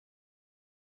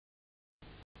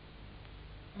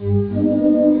Hello.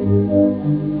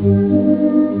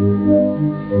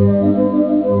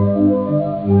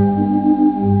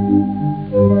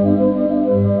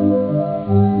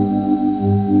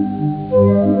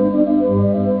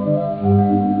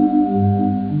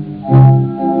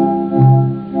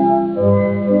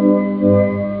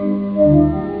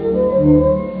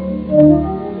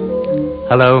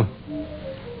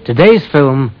 Today's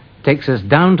film takes us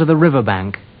down to the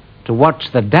riverbank to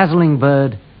watch the dazzling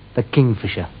bird, the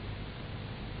Kingfisher.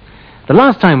 The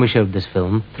last time we showed this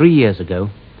film, 3 years ago,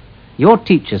 your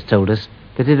teachers told us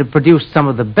that it had produced some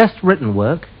of the best written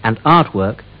work and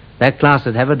artwork their class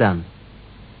had ever done.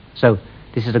 So,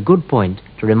 this is a good point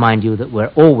to remind you that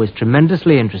we're always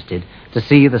tremendously interested to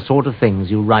see the sort of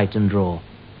things you write and draw.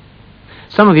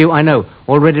 Some of you, I know,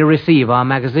 already receive our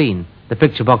magazine, the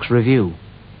Picture Box Review.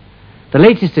 The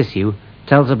latest issue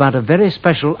tells about a very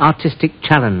special artistic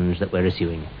challenge that we're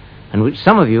issuing, and which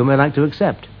some of you may like to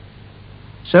accept.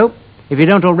 So, if you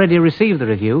don't already receive the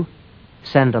review,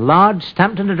 send a large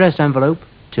stamped and addressed envelope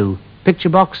to Picture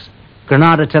Box,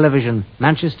 Granada Television,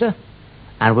 Manchester,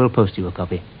 and we'll post you a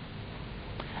copy.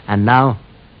 And now,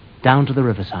 down to the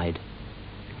riverside.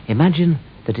 Imagine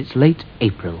that it's late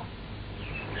April.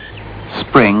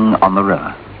 Spring on the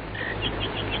river.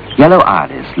 Yellow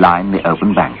iris line the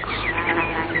open banks.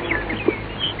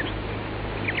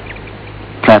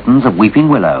 Curtains of weeping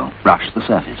willow brush the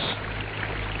surface.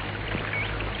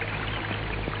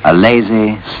 A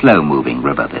lazy, slow-moving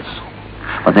river, this.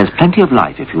 But there's plenty of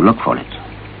life if you look for it.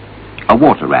 A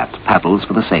water rat paddles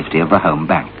for the safety of the home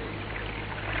bank.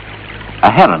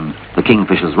 A heron, the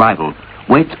kingfisher's rival,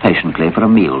 waits patiently for a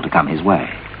meal to come his way.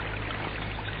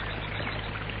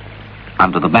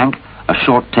 Under the bank, a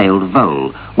short-tailed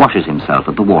vole washes himself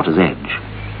at the water's edge.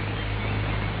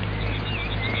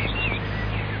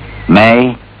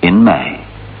 May in May.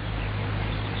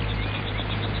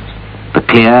 The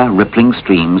clear, rippling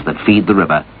streams that feed the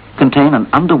river contain an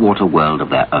underwater world of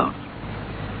their own.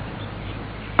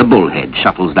 The bullhead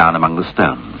shuffles down among the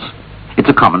stones. It's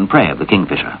a common prey of the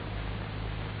kingfisher.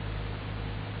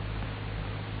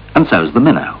 And so's the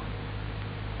minnow.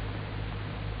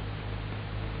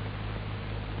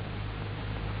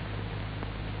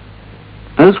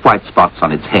 Those white spots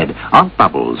on its head aren't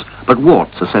bubbles, but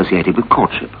warts associated with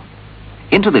courtship.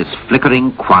 Into this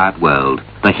flickering, quiet world,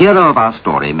 the hero of our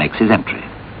story makes his entry.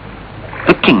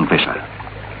 The kingfisher,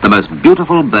 the most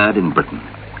beautiful bird in Britain.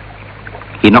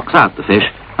 He knocks out the fish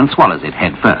and swallows it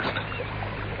head first.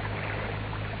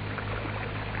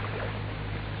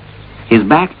 His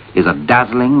back is a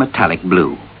dazzling metallic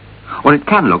blue, or it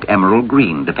can look emerald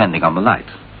green depending on the light.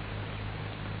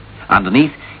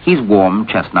 Underneath, he's warm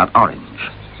chestnut orange.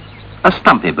 A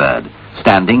stumpy bird,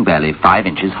 standing barely 5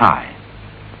 inches high.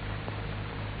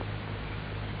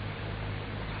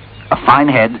 A fine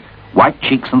head, white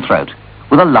cheeks and throat,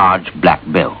 with a large black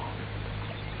bill.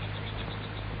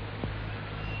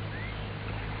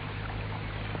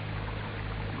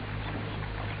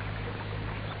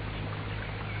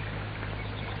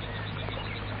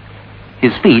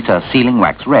 His feet are sealing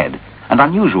wax red, and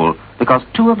unusual because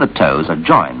 2 of the toes are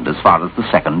joined as far as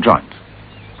the second joint.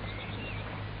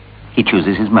 He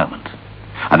chooses his moment,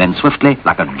 and then swiftly,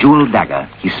 like a jeweled dagger,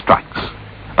 he strikes.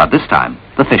 But this time,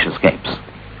 the fish escapes.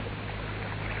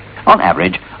 On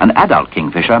average, an adult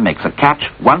kingfisher makes a catch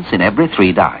once in every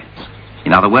 3 dives.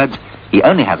 In other words, he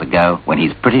only has a go when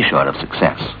he's pretty sure of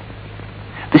success.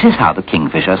 This is how the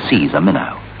kingfisher sees a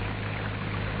minnow.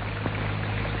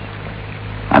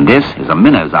 And this is a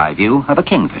minnow's eye view of a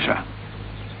kingfisher.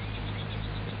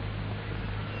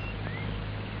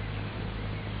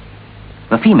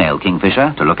 The female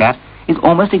kingfisher, to look at, is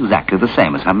almost exactly the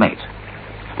same as her mate.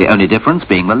 The only difference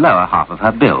being the lower half of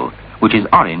her bill, which is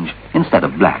orange instead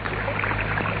of black.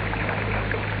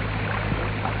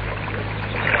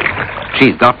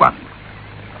 She's got one.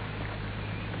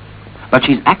 But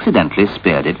she's accidentally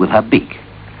speared it with her beak.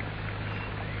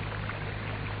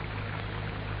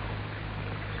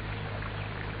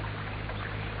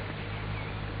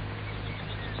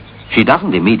 She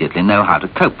doesn't immediately know how to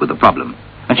cope with the problem,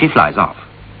 and she flies off.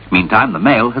 Meantime, the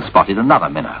male has spotted another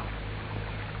minnow.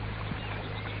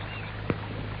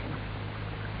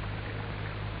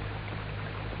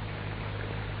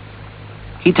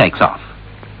 He takes off,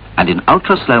 and in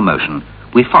ultra-slow motion,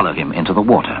 we follow him into the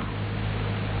water.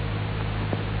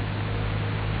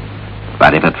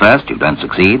 But if at first you don't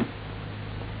succeed,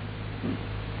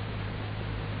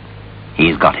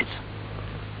 he's got it.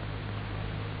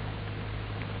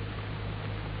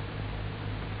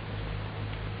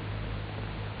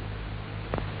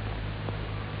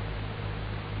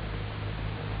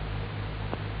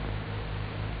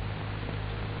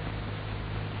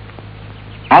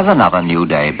 As another new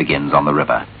day begins on the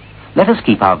river, let us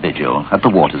keep our vigil at the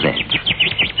water's edge.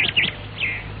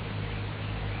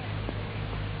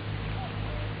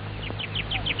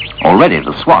 Already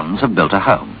the swans have built a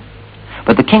home,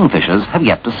 but the kingfishers have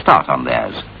yet to start on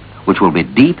theirs, which will be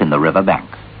deep in the river bank.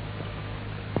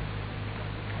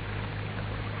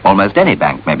 Almost any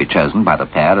bank may be chosen by the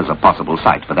pair as a possible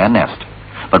site for their nest,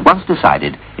 but once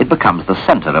decided, it becomes the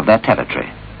center of their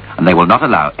territory, and they will not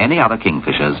allow any other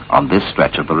kingfishers on this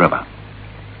stretch of the river.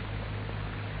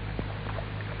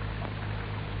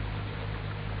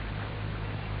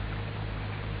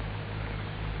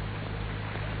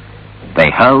 They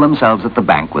hurl themselves at the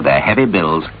bank with their heavy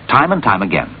bills time and time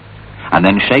again, and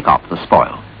then shake off the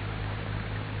spoil.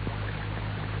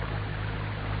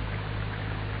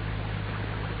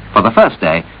 For the first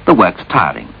day, the work's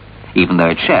tiring, even though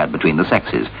it's shared between the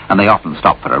sexes, and they often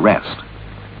stop for a rest.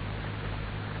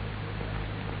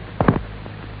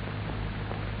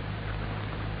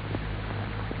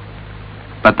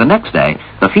 But the next day,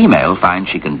 the female finds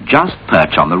she can just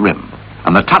perch on the rim,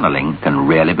 and the tunneling can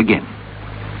really begin.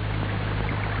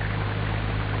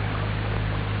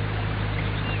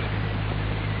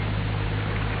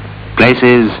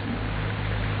 Places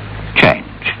change,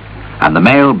 and the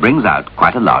male brings out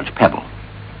quite a large pebble.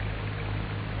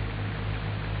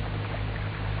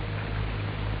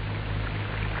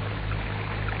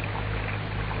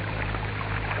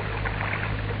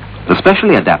 The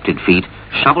specially adapted feet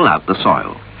shovel out the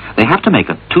soil. They have to make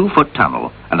a 2-foot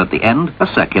tunnel, and at the end, a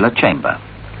circular chamber.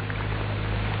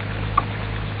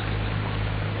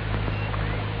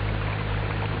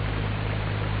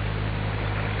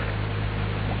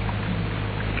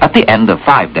 At the end of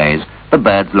 5 days, the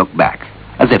birds look back,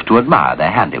 as if to admire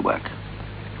their handiwork.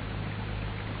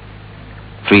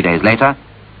 3 days later,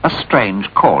 a strange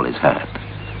call is heard.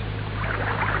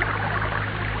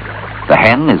 The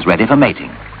hen is ready for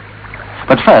mating.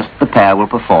 But first, the pair will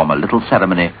perform a little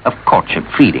ceremony of courtship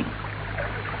feeding.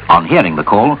 On hearing the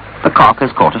call, the cock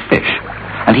has caught a fish,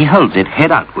 and he holds it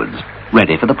head outwards,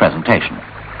 ready for the presentation.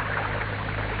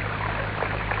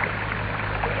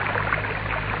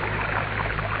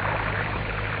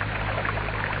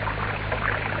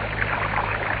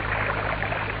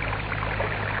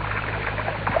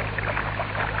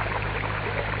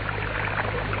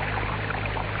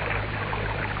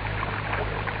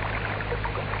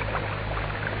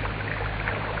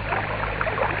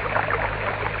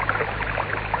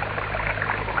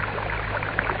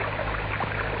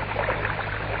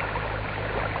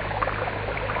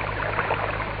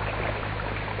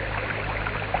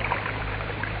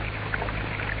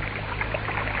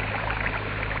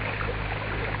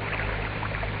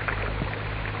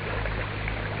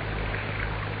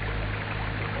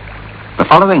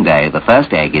 The following day, the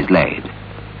first egg is laid.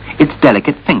 It's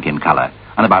delicate pink in color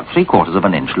and about 3/4 of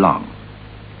an inch long.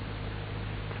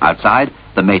 Outside,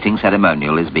 the mating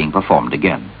ceremonial is being performed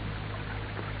again.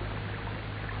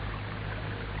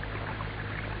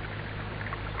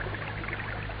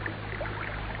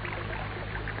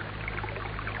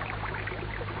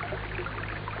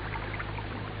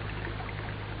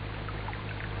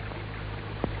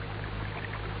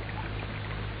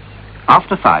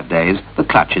 After 5 days, the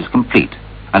clutch is complete,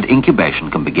 and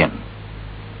incubation can begin.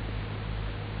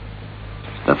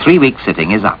 The 3-week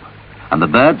sitting is up, and the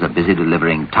birds are busy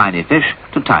delivering tiny fish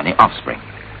to tiny offspring.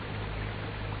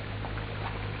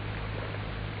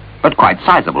 But quite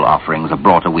sizable offerings are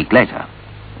brought a week later.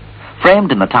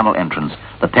 Framed in the tunnel entrance,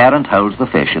 the parent holds the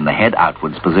fish in the head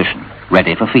outwards position,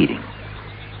 ready for feeding.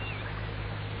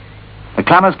 The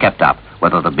clamour's kept up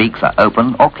whether the beaks are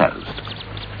open or closed.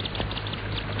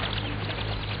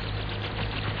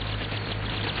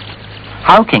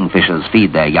 How kingfishers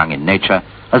feed their young in nature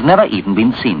has never even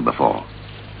been seen before.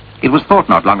 It was thought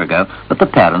not long ago that the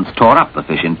parents tore up the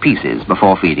fish in pieces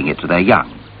before feeding it to their young.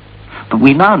 But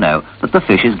we now know that the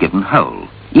fish is given whole,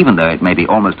 even though it may be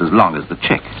almost as long as the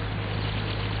chick.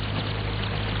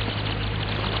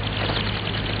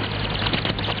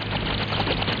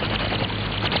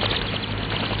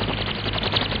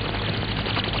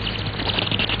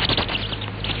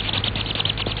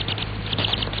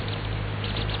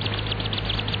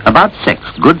 About 6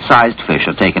 good-sized fish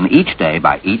are taken each day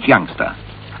by each youngster,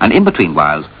 and in between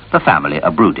whiles, the family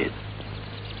are brooded.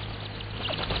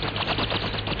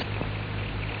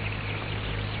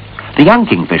 The young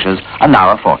kingfishers are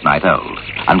now a fortnight old,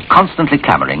 and constantly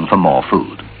clamoring for more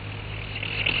food.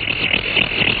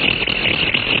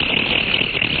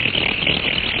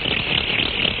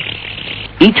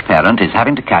 Each parent is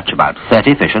having to catch about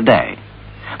 30 fish a day,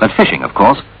 but fishing, of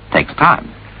course, takes time.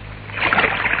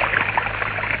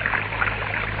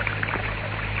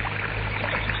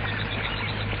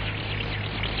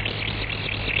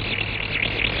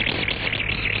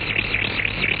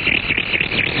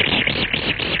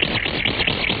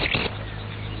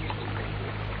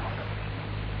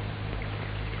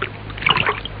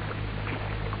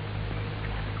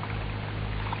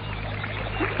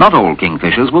 Not all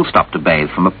kingfishers will stop to bathe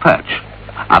from a perch.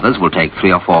 Others will take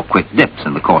 3 or 4 quick dips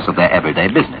in the course of their everyday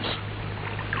business.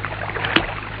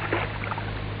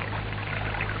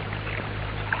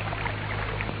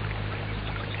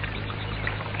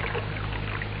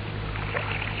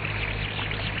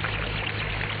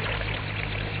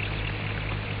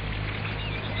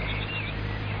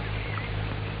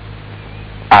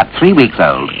 At 3 weeks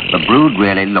old, the brood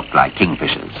really look like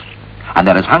kingfishers, and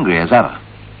they're as hungry as ever.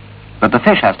 But the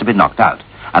fish has to be knocked out,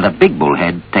 and a big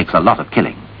bullhead takes a lot of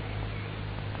killing.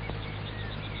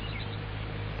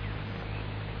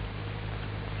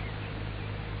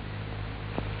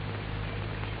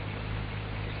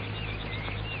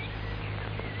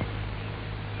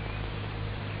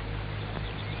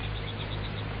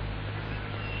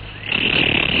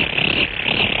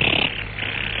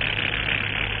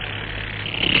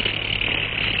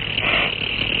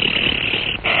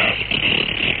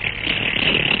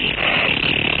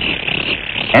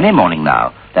 Any morning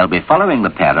now, they'll be following the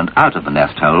parent out of the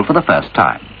nest hole for the first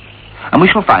time, and we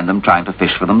shall find them trying to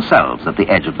fish for themselves at the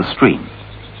edge of the stream.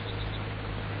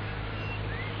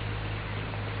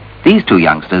 These 2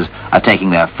 youngsters are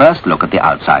taking their first look at the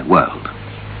outside world.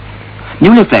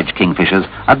 Newly fledged kingfishers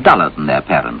are duller than their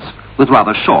parents, with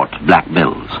rather short black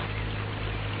bills.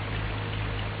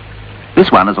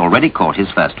 This one has already caught his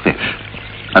first fish.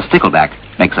 A stickleback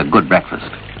makes a good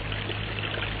breakfast.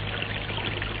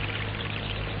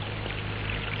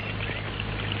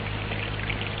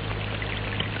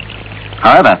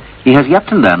 However, he has yet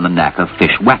to learn the knack of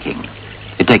fish whacking.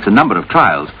 It takes a number of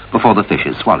trials before the fish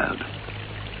is swallowed.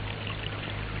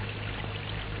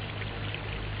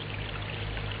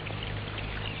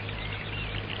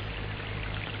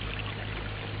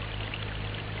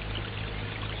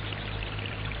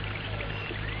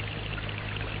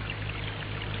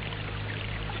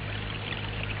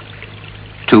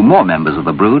 Two more members of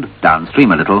the brood,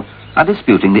 downstream a little, are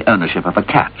disputing the ownership of a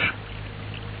catch.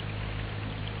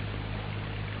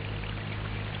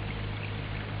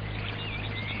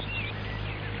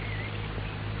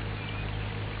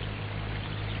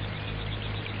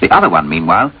 The other one,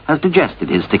 meanwhile, has digested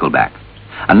his stickleback,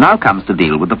 and now comes to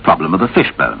deal with the problem of the fish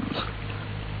bones.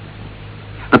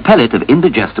 The pellet of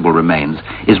indigestible remains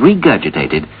is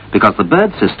regurgitated because the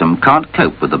bird system can't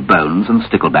cope with the bones and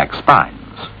stickleback spines.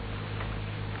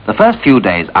 The first few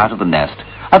days out of the nest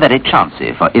are very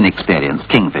chancy for inexperienced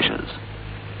kingfishers.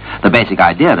 The basic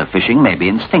idea of fishing may be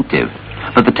instinctive,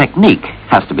 but the technique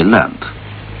has to be learnt.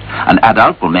 An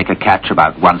adult will make a catch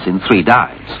about once in 3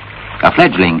 dives. A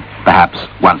fledgling, perhaps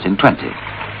once in 20.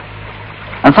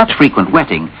 And such frequent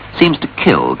wetting seems to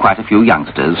kill quite a few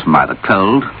youngsters from either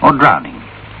cold or drowning.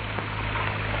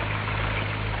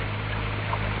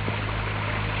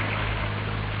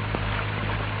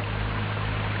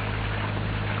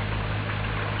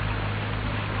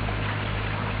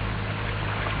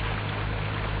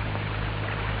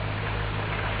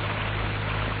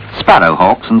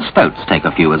 Sparrowhawks and stoats take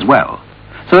a few as well,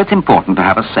 so it's important to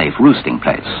have a safe roosting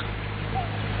place.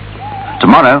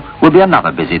 Tomorrow will be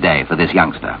another busy day for this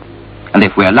youngster, and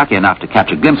if we're lucky enough to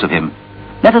catch a glimpse of him,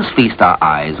 let us feast our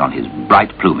eyes on his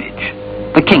bright plumage,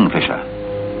 the kingfisher,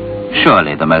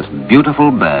 surely the most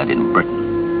beautiful bird in Britain.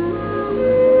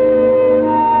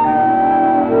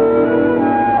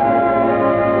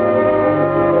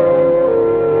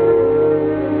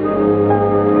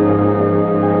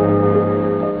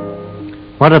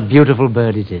 What a beautiful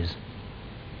bird it is.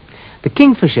 The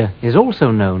kingfisher is also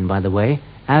known, by the way,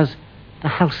 as the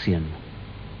halcyon.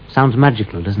 Sounds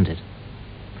magical, doesn't it?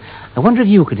 I wonder if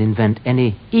you could invent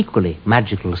any equally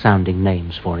magical sounding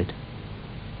names for it.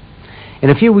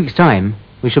 In a few weeks' time,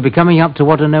 we shall be coming up to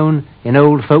what are known in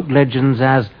old folk legends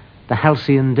as the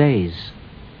halcyon days.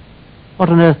 What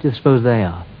on earth do you suppose they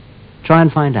are? Try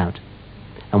and find out.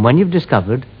 And when you've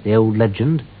discovered the old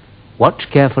legend, watch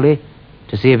carefully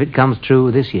to see if it comes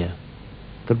true this year.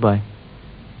 Goodbye.